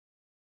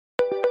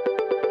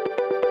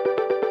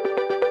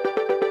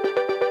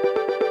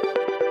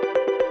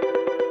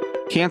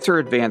Cancer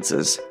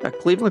Advances, a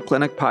Cleveland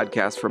Clinic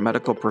podcast for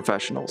medical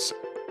professionals,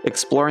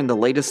 exploring the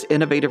latest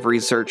innovative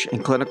research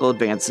and clinical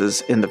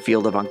advances in the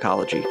field of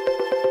oncology.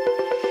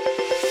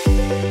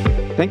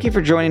 Thank you for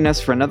joining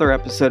us for another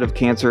episode of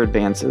Cancer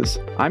Advances.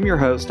 I'm your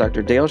host,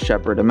 Dr. Dale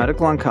Shepard, a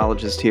medical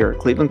oncologist here at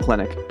Cleveland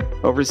Clinic,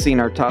 overseeing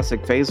our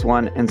Taussig Phase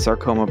 1 and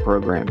sarcoma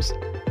programs.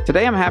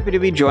 Today, I'm happy to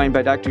be joined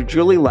by Dr.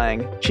 Julie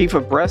Lang, Chief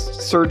of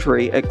Breast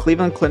Surgery at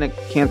Cleveland Clinic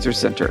Cancer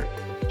Center.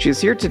 She is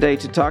here today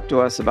to talk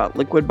to us about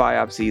liquid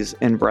biopsies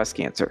in breast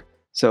cancer.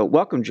 So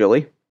welcome,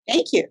 Julie.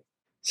 Thank you.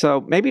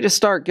 So maybe to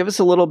start, give us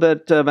a little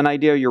bit of an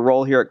idea of your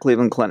role here at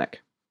Cleveland Clinic.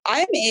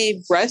 I'm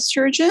a breast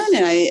surgeon,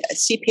 and I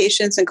see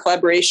patients in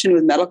collaboration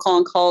with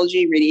medical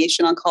oncology,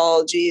 radiation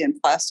oncology, and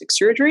plastic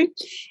surgery.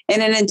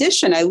 And in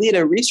addition, I lead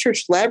a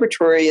research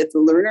laboratory at the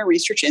Lerner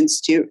Research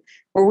Institute,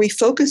 where we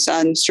focus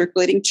on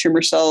circulating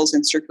tumor cells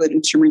and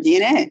circulating tumor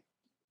DNA.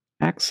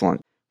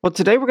 Excellent. Well,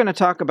 today we're going to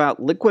talk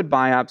about liquid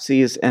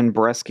biopsies and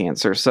breast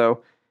cancer.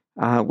 So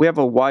we have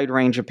a wide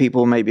range of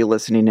people who may be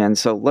listening in.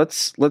 So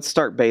let's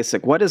start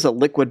basic. What is a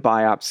liquid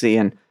biopsy?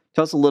 And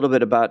tell us a little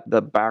bit about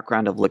the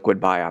background of liquid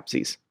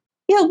biopsies.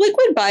 Yeah,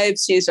 liquid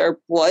biopsies are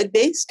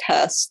blood-based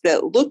tests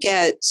that look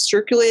at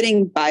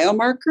circulating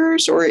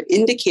biomarkers or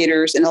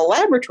indicators in a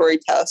laboratory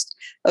test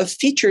of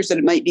features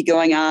that might be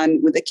going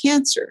on with a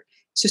cancer.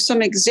 So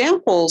some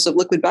examples of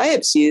liquid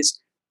biopsies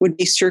would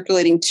be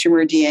circulating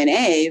tumor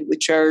DNA,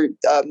 which are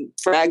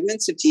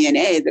fragments of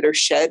DNA that are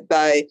shed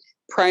by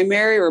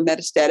primary or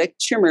metastatic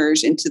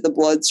tumors into the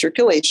blood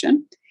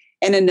circulation.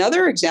 And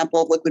another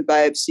example of liquid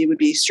biopsy would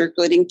be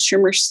circulating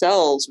tumor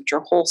cells, which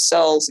are whole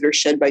cells that are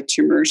shed by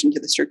tumors into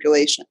the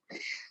circulation.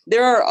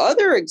 There are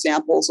other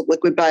examples of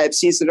liquid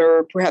biopsies that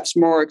are perhaps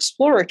more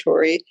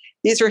exploratory.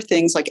 These are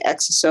things like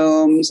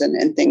exosomes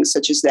and things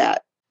such as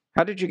that.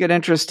 How did you get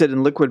interested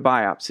in liquid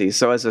biopsy?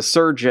 So as a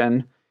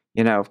surgeon,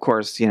 of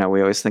course, we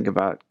always think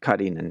about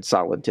cutting and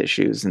solid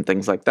tissues and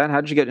things like that. How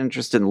did you get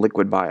interested in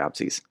liquid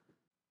biopsies?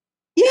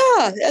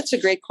 Yeah, that's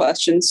a great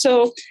question.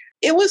 So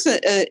it was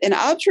an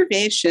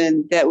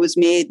observation that was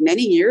made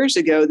many years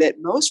ago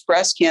that most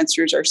breast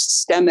cancers are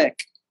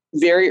systemic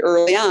very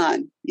early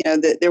on.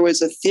 That there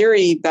was a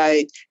theory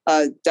by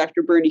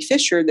Dr. Bernie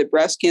Fisher that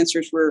breast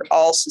cancers were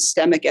all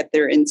systemic at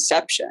their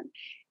inception.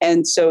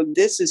 And so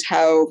this is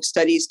how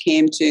studies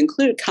came to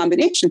include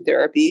combination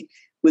therapy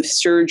with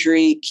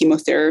surgery,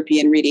 chemotherapy,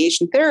 and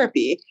radiation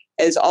therapy,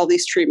 as all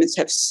these treatments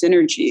have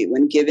synergy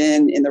when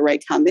given in the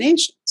right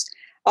combinations.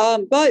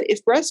 But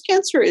if breast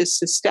cancer is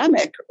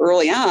systemic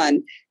early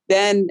on,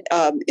 then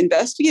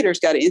investigators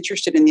got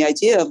interested in the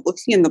idea of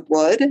looking in the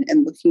blood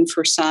and looking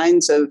for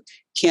signs of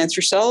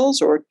cancer cells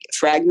or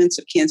fragments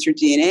of cancer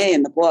DNA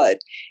in the blood.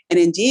 And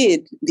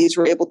indeed, these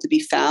were able to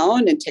be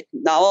found, and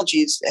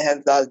technologies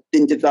have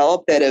been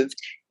developed that have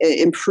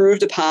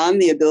improved upon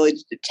the ability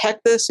to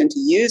detect this and to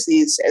use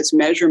these as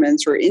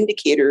measurements or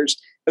indicators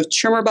of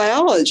tumor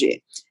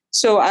biology.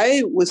 So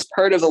I was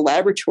part of a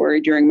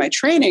laboratory during my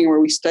training where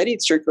we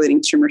studied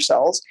circulating tumor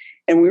cells,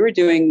 and we were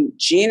doing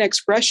gene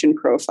expression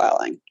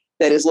profiling,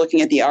 that is looking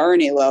at the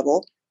RNA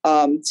level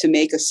to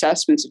make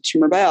assessments of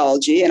tumor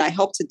biology. And I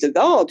helped to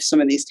develop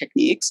some of these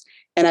techniques,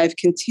 and I've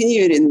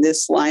continued in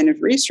this line of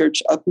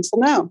research up until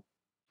now.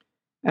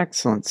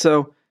 Excellent.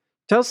 So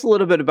tell us a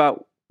little bit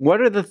about what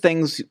are the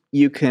things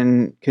you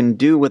can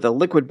do with a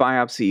liquid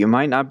biopsy you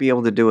might not be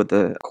able to do with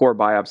a core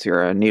biopsy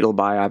or a needle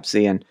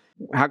biopsy, and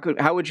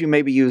how would you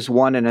maybe use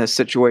one in a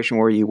situation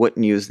where you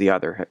wouldn't use the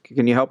other?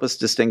 Can you help us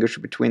distinguish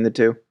between the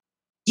two?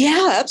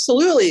 Yeah,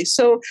 absolutely.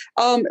 So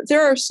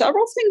there are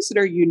several things that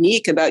are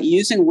unique about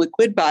using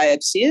liquid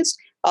biopsies.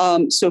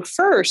 So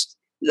first,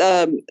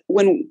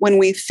 when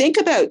we think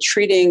about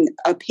treating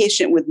a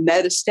patient with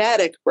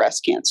metastatic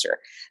breast cancer,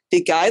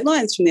 the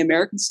guidelines from the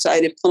American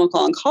Society of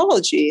Clinical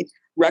Oncology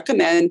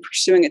recommend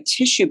pursuing a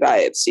tissue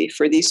biopsy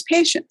for these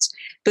patients.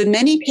 But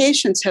many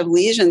patients have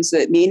lesions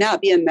that may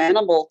not be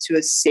amenable to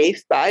a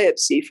safe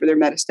biopsy for their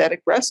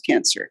metastatic breast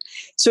cancer.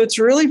 So it's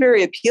really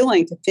very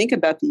appealing to think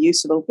about the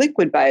use of a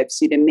liquid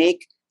biopsy to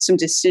make some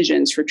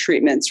decisions for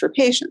treatments for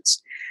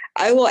patients.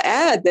 I will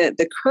add that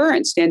the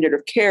current standard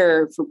of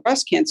care for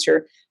breast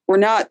cancer, we're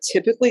not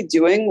typically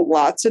doing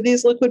lots of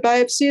these liquid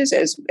biopsies,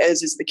 as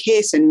is the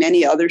case in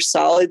many other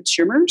solid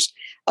tumors.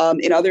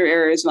 In other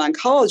areas of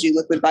oncology,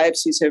 liquid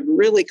biopsies have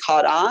really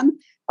caught on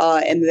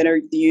and then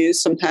are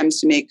used sometimes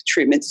to make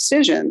treatment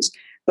decisions.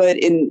 But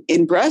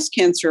in breast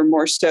cancer,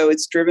 more so,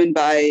 it's driven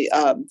by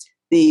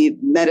the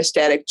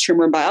metastatic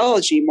tumor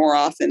biology more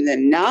often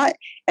than not.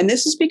 And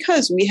this is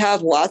because we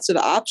have lots of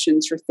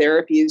options for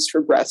therapies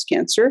for breast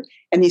cancer,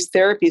 and these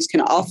therapies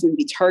can often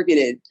be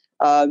targeted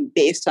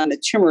based on the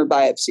tumor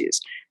biopsies.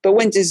 But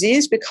when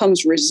disease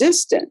becomes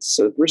resistant,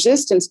 so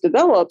resistance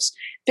develops,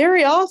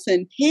 very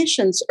often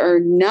patients are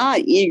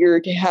not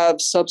eager to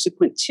have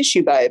subsequent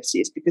tissue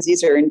biopsies because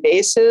these are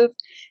invasive.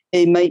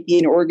 They might be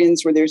in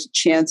organs where there's a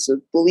chance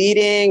of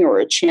bleeding or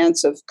a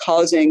chance of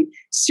causing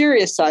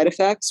serious side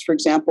effects. For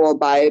example, a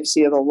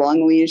biopsy of a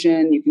lung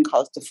lesion, you can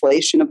cause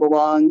deflation of the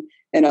lung,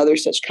 and other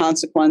such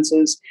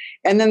consequences.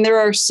 And then there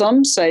are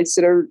some sites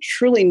that are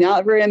truly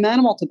not very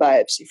amenable to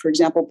biopsy. For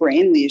example,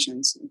 brain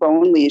lesions,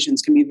 bone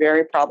lesions can be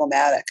very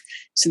problematic.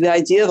 So the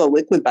idea of a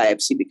liquid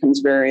biopsy becomes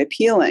very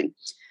appealing.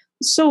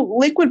 So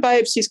liquid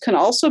biopsies can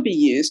also be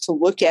used to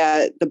look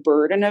at the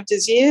burden of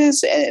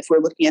disease. And if we're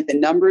looking at the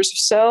numbers of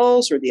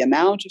cells or the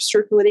amount of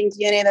circulating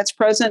DNA that's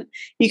present,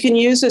 you can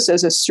use this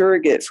as a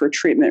surrogate for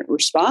treatment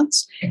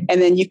response.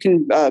 And then you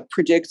can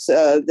predict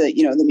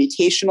the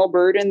mutational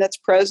burden that's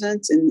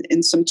present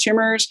in some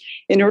tumors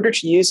in order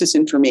to use this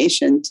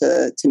information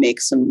to make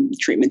some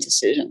treatment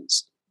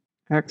decisions.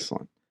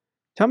 Excellent.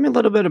 Tell me a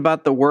little bit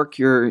about the work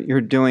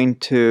you're doing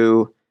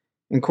to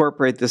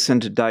incorporate this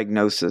into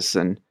diagnosis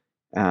and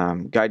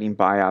guiding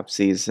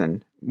biopsies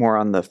and more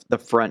on the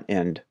front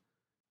end.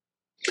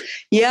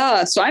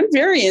 Yeah, so I'm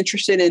very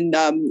interested in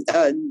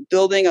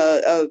building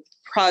a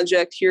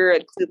project here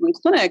at Cleveland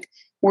Clinic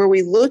where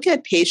we look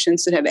at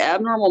patients that have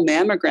abnormal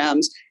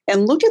mammograms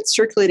and look at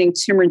circulating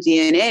tumor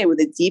DNA with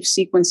a deep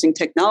sequencing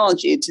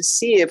technology to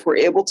see if we're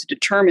able to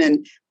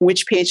determine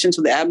which patients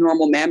with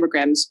abnormal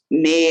mammograms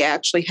may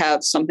actually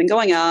have something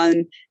going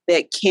on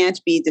that can't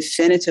be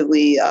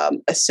definitively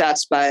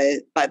assessed by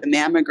the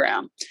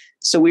mammogram.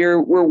 So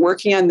we're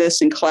working on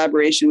this in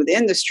collaboration with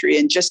industry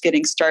and just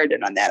getting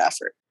started on that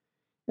effort.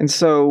 And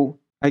so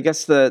I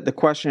guess the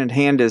question at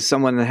hand is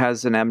someone that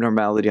has an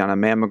abnormality on a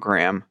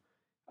mammogram,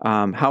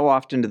 how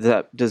often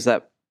does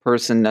that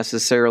person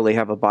necessarily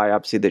have a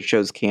biopsy that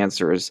shows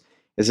cancer? Is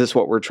this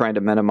what we're trying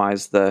to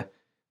minimize, the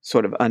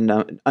sort of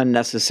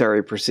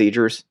unnecessary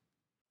procedures?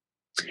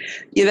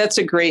 Yeah, that's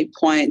a great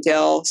point,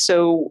 Dale.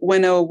 So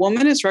when a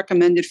woman is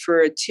recommended for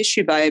a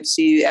tissue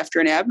biopsy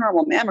after an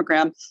abnormal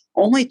mammogram,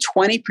 only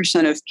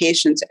 20% of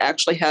patients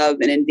actually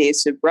have an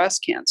invasive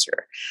breast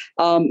cancer.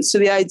 So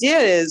the idea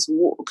is,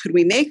 could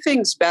we make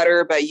things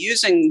better by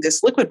using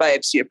this liquid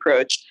biopsy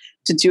approach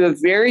to do a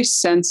very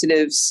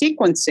sensitive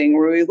sequencing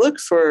where we look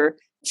for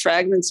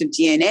fragments of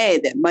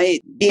DNA that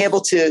might be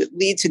able to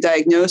lead to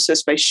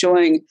diagnosis by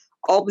showing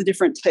all the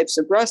different types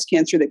of breast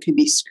cancer that could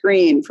be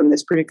screened from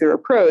this particular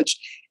approach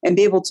and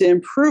be able to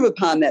improve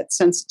upon that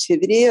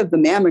sensitivity of the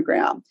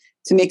mammogram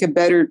to make a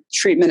better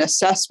treatment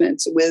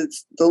assessment with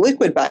the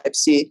liquid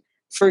biopsy.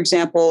 For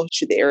example,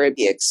 should the area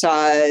be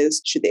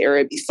excised? Should the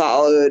area be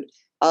followed?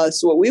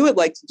 So what we would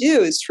like to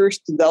do is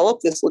first develop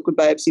this liquid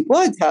biopsy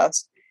blood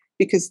test,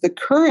 because the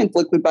current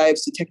liquid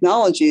biopsy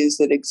technologies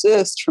that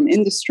exist from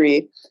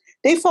industry,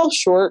 they fall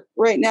short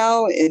right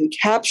now in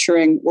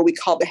capturing what we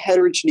call the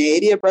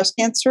heterogeneity of breast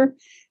cancer.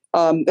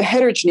 The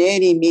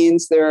heterogeneity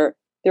means there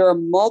are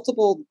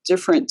multiple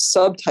different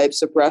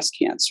subtypes of breast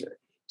cancer.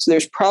 So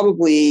there's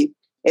probably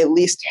at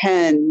least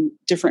 10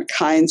 different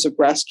kinds of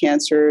breast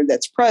cancer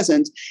that's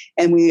present,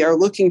 and we are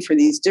looking for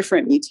these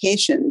different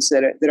mutations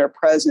that are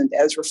present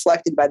as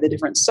reflected by the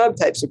different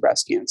subtypes of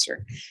breast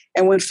cancer.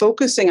 And when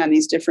focusing on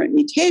these different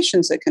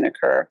mutations that can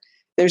occur,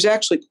 there's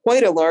actually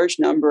quite a large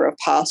number of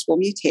possible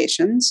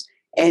mutations.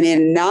 And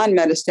in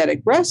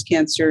non-metastatic breast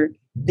cancer,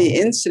 the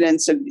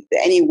incidence of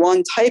any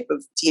one type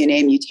of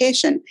DNA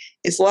mutation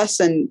is less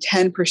than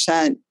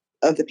 10%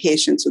 of the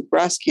patients with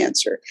breast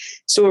cancer.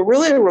 So it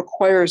really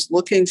requires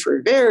looking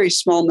for very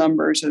small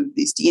numbers of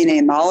these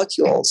DNA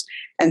molecules.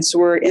 And so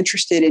we're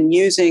interested in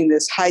using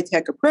this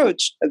high-tech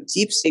approach of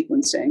deep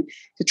sequencing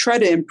to try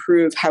to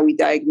improve how we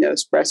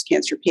diagnose breast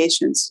cancer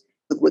patients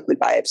with liquid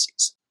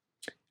biopsies.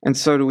 And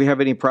so do we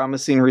have any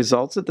promising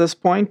results at this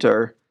point,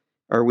 or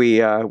are we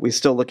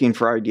still looking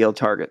for ideal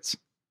targets?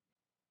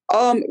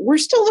 We're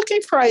still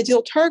looking for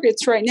ideal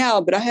targets right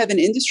now, but I have an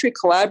industry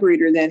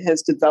collaborator that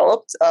has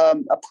developed a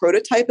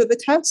prototype of a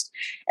test.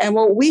 And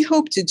what we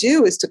hope to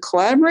do is to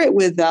collaborate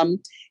with them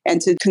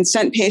and to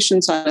consent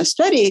patients on a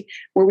study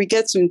where we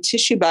get some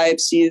tissue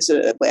biopsies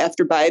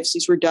after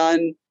biopsies were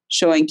done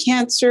showing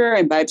cancer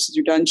and biopsies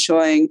are done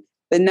showing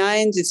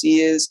benign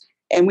disease.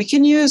 And we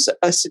can use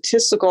a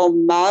statistical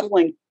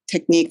modeling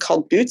technique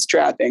called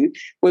bootstrapping,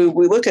 where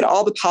we look at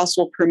all the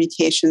possible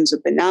permutations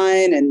of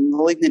benign and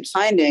malignant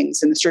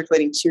findings in the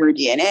circulating tumor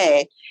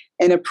DNA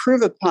and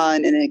improve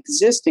upon an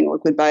existing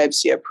liquid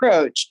biopsy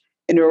approach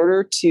in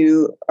order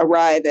to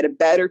arrive at a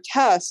better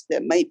test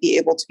that might be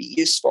able to be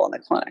useful in the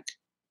clinic.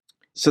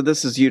 So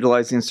this is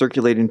utilizing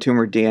circulating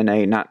tumor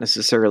DNA, not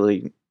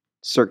necessarily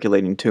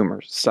circulating tumor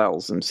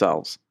cells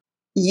themselves.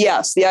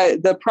 Yes,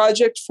 the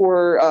project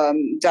for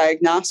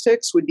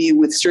diagnostics would be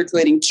with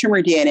circulating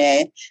tumor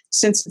DNA,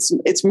 since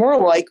it's more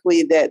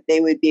likely that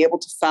they would be able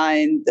to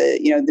find the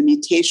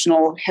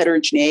mutational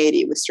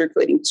heterogeneity with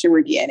circulating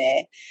tumor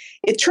DNA.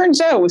 It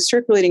turns out with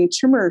circulating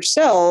tumor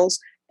cells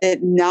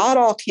that not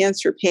all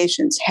cancer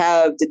patients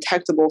have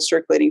detectable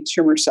circulating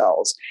tumor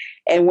cells,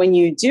 and when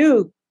you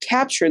do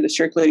capture the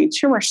circulating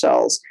tumor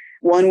cells,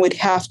 one would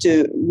have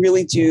to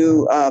really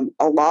do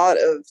a lot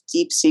of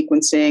deep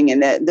sequencing,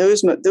 and that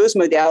those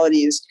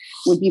modalities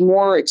would be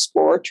more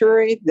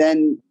exploratory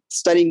than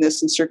studying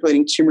this in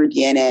circulating tumor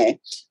DNA.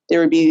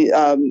 There would be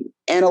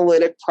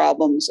analytic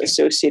problems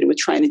associated with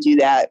trying to do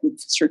that with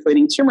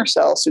circulating tumor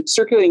cells. So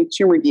circulating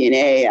tumor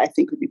DNA, I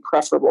think, would be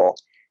preferable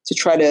to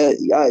try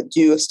to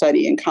do a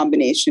study in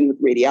combination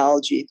with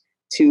radiology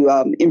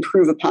to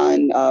improve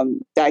upon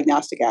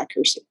diagnostic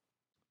accuracy.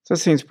 So it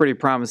seems pretty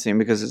promising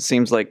because it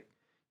seems like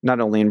not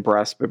only in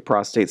breast, but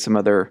prostate, some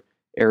other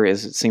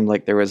areas, it seemed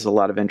like there was a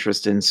lot of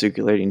interest in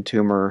circulating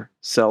tumor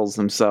cells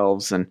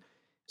themselves and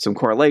some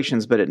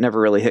correlations, but it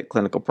never really hit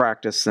clinical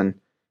practice and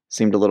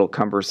seemed a little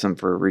cumbersome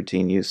for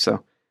routine use. So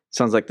it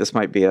sounds like this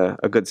might be a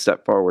good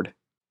step forward.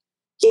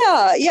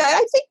 Yeah,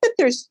 I think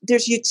that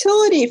there's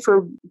utility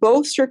for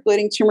both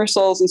circulating tumor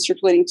cells and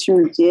circulating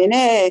tumor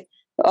DNA,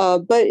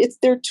 but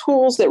they're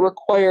tools that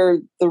require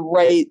the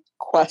right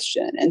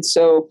question. And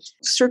so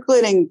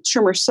circulating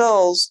tumor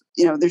cells,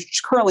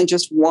 there's currently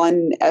just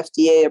one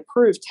FDA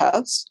approved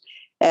test,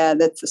 and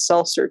that's the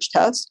cell search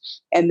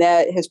test. And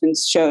that has been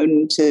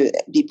shown to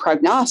be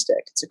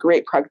prognostic. It's a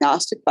great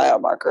prognostic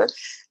biomarker,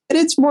 but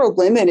it's more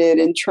limited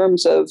in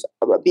terms of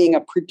being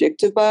a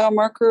predictive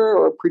biomarker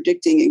or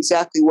predicting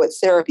exactly what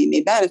therapy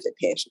may benefit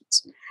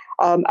patients.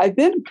 I've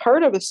been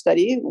part of a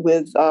study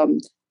with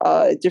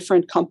a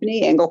different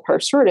company, Angle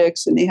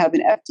Parsortix, and they have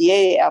an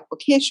FDA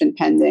application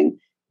pending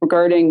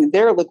regarding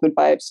their liquid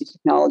biopsy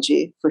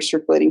technology for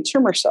circulating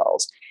tumor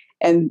cells.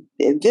 And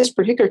this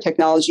particular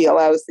technology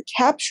allows the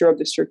capture of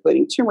the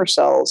circulating tumor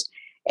cells,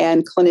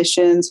 and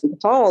clinicians and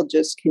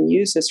pathologists can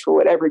use this for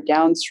whatever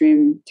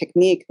downstream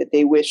technique that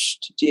they wish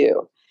to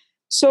do.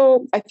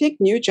 So I think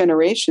new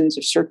generations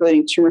of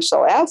circulating tumor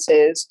cell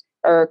assays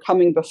are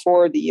coming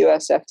before the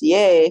US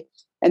FDA.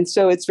 And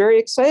so it's very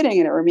exciting,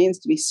 and it remains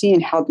to be seen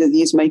how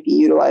these might be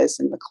utilized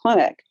in the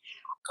clinic.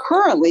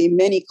 Currently,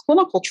 many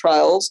clinical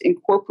trials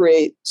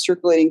incorporate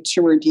circulating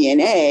tumor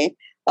DNA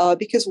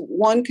because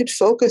one could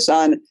focus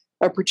on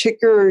a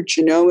particular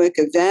genomic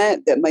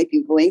event that might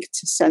be linked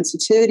to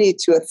sensitivity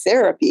to a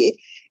therapy.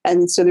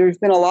 And so there's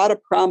been a lot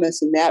of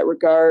promise in that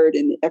regard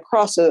and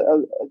across a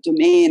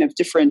domain of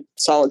different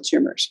solid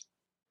tumors.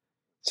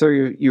 So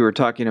you were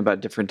talking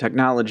about different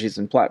technologies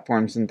and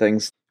platforms and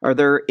things. Are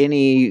there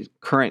any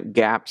current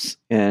gaps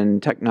in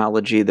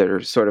technology that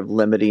are sort of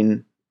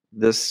limiting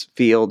this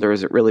field, or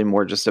is it really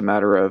more just a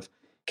matter of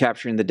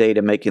capturing the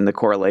data, making the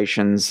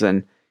correlations,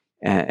 and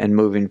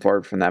moving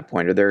forward from that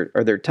point?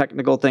 Are there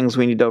technical things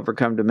we need to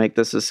overcome to make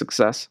this a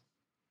success?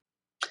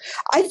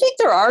 I think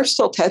there are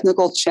still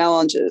technical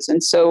challenges.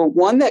 And so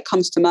one that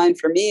comes to mind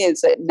for me is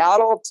that not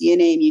all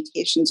DNA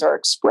mutations are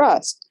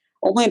expressed.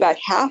 Only about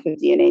half of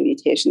DNA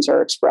mutations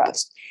are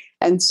expressed.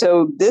 And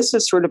so this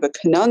is sort of a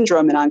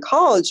conundrum in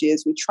oncology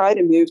as we try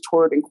to move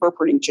toward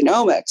incorporating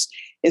genomics,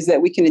 is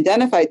that we can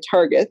identify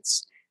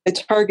targets. The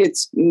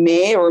targets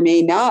may or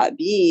may not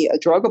be a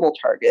druggable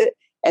target.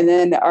 And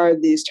then are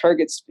these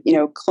targets,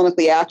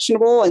 clinically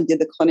actionable, and did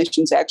the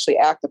clinicians actually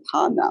act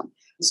upon them?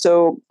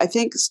 So I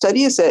think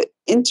studies that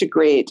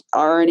integrate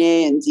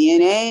RNA and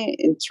DNA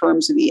in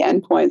terms of the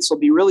endpoints will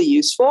be really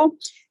useful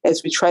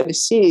as we try to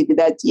see, did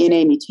that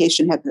DNA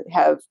mutation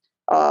have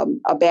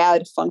a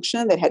bad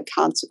function that had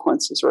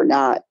consequences or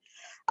not?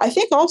 I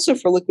think also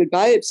for liquid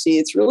biopsy,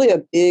 it's really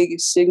a big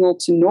signal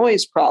to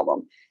noise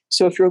problem.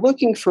 So if you're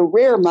looking for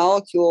rare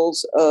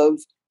molecules of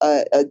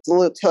a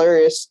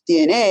deleterious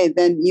DNA,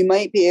 then you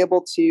might be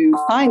able to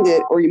find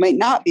it, or you might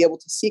not be able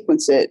to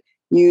sequence it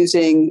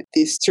using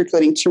the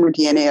circulating tumor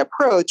DNA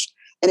approach.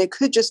 And it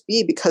could just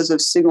be because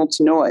of signal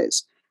to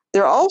noise.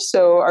 There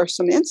also are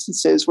some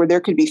instances where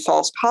there could be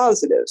false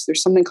positives.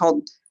 There's something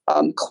called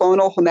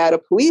clonal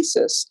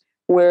hematopoiesis,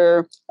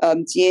 where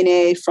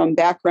DNA from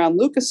background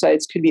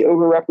leukocytes could be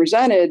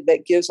overrepresented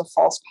that gives a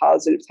false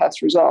positive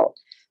test result.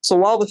 So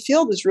while the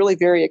field is really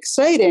very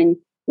exciting,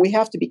 we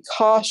have to be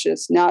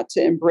cautious not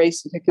to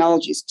embrace the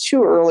technologies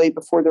too early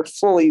before they're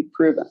fully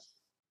proven.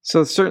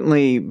 So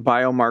certainly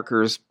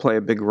biomarkers play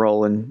a big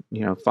role in,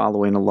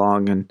 following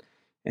along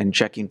and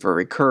checking for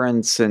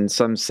recurrence in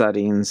some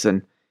settings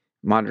and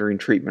monitoring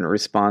treatment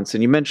response.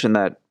 And you mentioned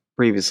that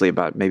previously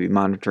about maybe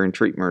monitoring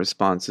treatment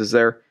response. Is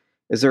there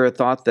a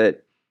thought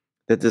that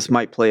this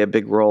might play a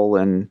big role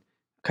in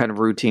kind of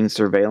routine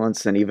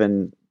surveillance and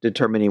even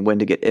determining when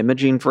to get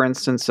imaging, for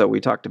instance? So we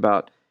talked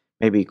about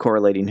maybe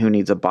correlating who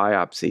needs a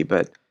biopsy,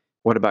 but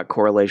what about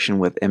correlation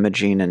with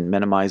imaging and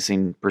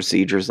minimizing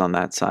procedures on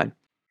that side?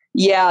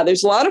 Yeah,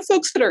 there's a lot of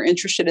folks that are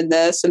interested in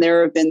this, and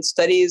there have been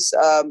studies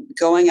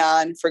going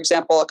on. For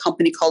example, a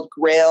company called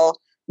Grail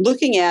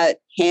looking at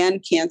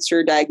hand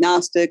cancer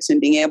diagnostics and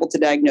being able to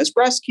diagnose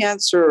breast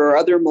cancer or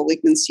other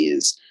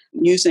malignancies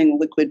using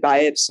liquid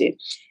biopsy.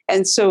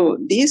 And so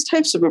these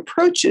types of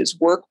approaches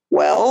work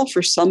well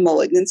for some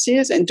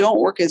malignancies and don't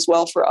work as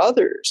well for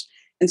others.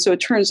 And so it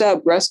turns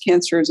out breast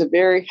cancer is a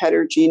very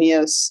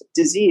heterogeneous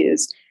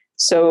disease.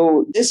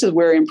 So this is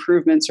where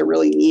improvements are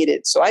really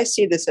needed. So I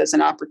see this as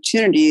an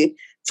opportunity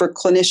for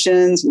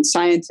clinicians and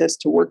scientists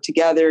to work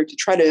together to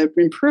try to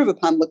improve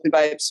upon liquid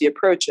biopsy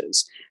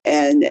approaches.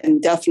 And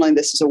definitely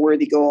this is a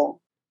worthy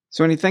goal.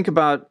 So when you think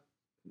about,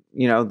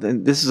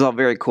 this is all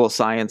very cool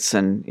science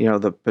and,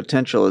 the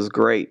potential is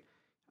great.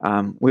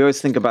 We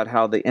always think about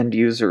how the end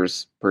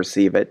users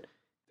perceive it.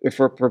 If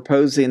we're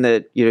proposing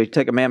that, you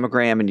take a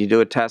mammogram and you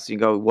do a test and you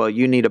go, well,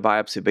 you need a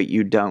biopsy, but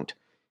you don't.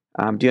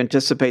 Do you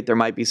anticipate there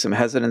might be some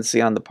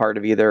hesitancy on the part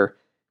of either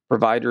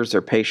providers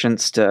or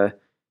patients to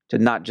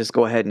not just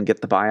go ahead and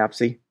get the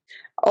biopsy?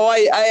 Oh,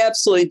 I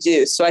absolutely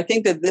do. So I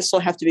think that this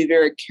will have to be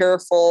very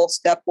careful,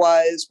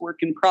 stepwise, work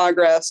in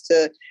progress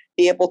to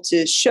be able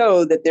to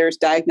show that there's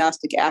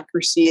diagnostic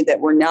accuracy, that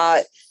we're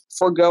not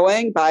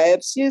foregoing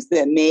biopsies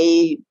that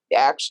may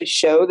actually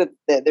show that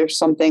there's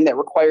something that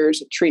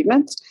requires a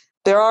treatment.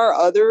 There are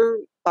other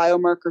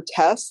biomarker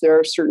tests. There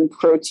are certain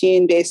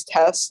protein-based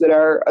tests that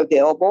are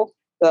available.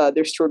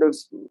 There's sort of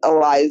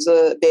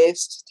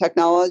ELISA-based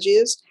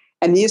technologies,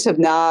 and these have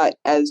not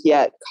as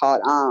yet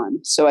caught on.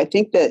 So I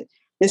think that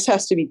this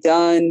has to be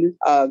done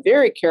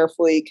very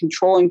carefully,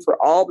 controlling for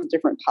all the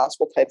different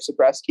possible types of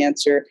breast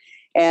cancer.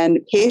 And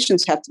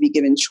patients have to be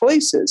given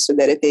choices so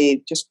that if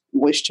they just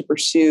wish to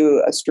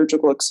pursue a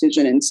surgical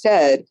excision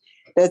instead,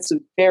 that's a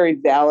very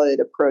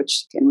valid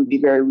approach and would be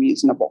very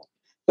reasonable.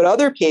 But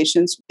other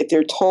patients, if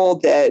they're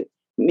told that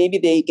maybe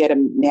they get a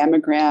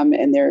mammogram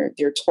and they're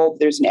told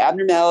there's an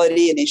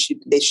abnormality and they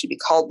should be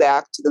called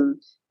back to the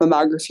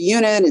mammography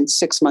unit in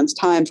 6 months'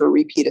 time for a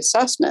repeat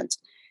assessment,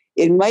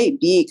 it might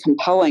be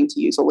compelling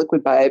to use a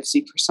liquid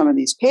biopsy for some of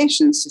these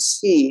patients to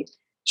see,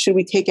 should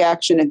we take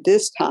action at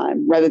this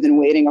time rather than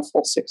waiting a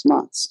full 6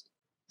 months?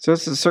 So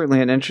this is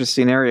certainly an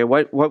interesting area.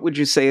 What would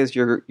you say is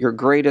your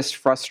greatest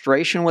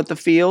frustration with the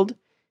field,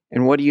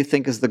 and what do you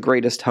think is the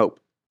greatest hope?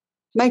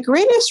 My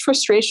greatest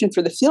frustration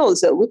for the field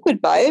is that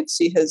liquid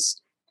biopsy has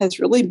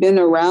really been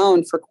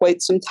around for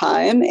quite some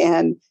time,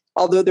 and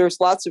although there's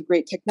lots of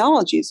great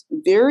technologies,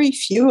 very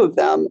few of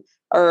them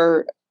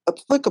are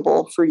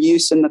applicable for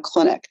use in the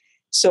clinic.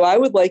 So I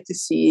would like to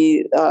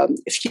see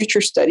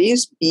future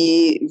studies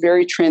be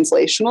very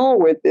translational,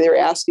 where they're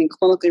asking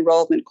clinically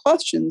relevant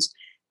questions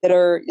that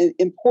are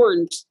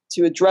important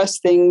to address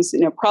things,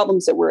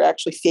 problems that we're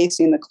actually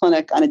facing in the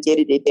clinic on a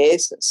day-to-day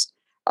basis,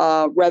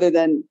 rather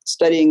than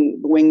studying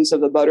the wings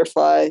of a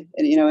butterfly,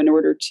 and in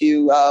order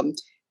to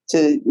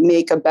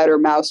make a better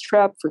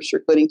mousetrap for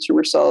circulating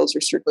tumor cells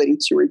or circulating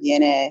tumor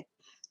DNA.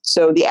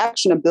 So the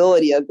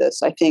actionability of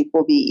this, I think,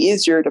 will be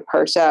easier to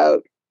parse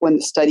out when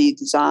the study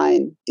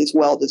design is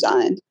well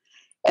designed.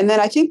 And then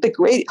I think the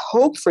great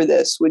hope for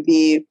this would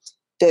be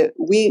that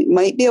we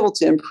might be able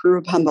to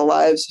improve upon the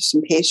lives of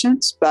some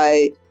patients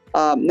by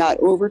not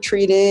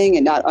over-treating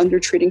and not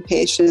under-treating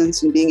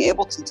patients, and being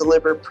able to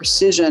deliver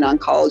precision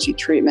oncology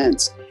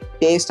treatments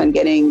based on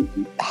getting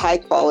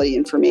high-quality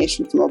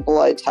information from a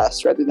blood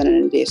test rather than an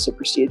invasive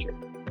procedure.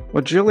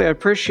 Well, Julie, I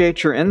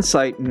appreciate your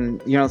insight, and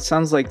it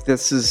sounds like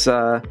this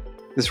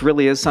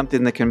really is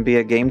something that can be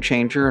a game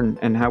changer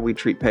in how we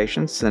treat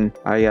patients, and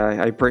I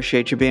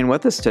appreciate you being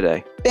with us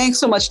today. Thanks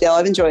so much, Dale.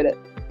 I've enjoyed it.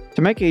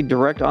 To make a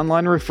direct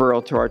online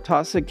referral to our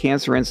Taussig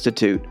Cancer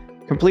Institute,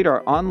 complete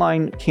our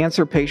online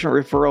cancer patient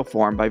referral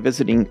form by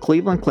visiting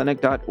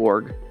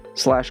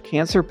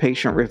clevelandclinic.org/cancer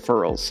patient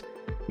referrals.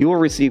 You will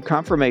receive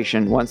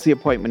confirmation once the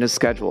appointment is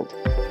scheduled.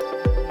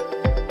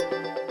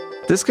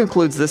 This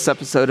concludes this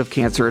episode of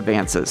Cancer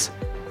Advances.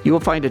 You will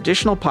find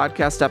additional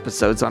podcast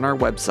episodes on our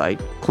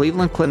website,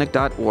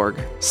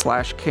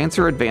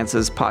 clevelandclinic.org/Cancer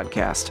Advances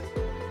podcast.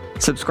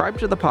 Subscribe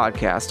to the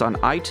podcast on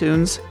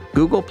iTunes,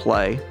 Google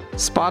Play,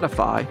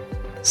 Spotify,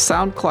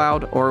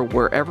 SoundCloud, or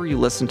wherever you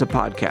listen to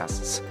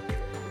podcasts.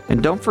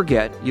 And don't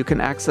forget, you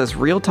can access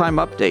real-time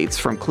updates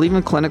from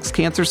Cleveland Clinic's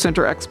Cancer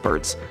Center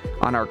experts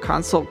on our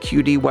Consult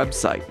QD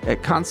website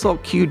at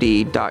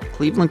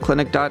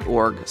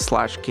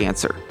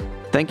consultqd.clevelandclinic.org/cancer.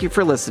 Thank you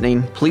for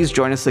listening. Please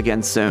join us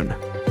again soon.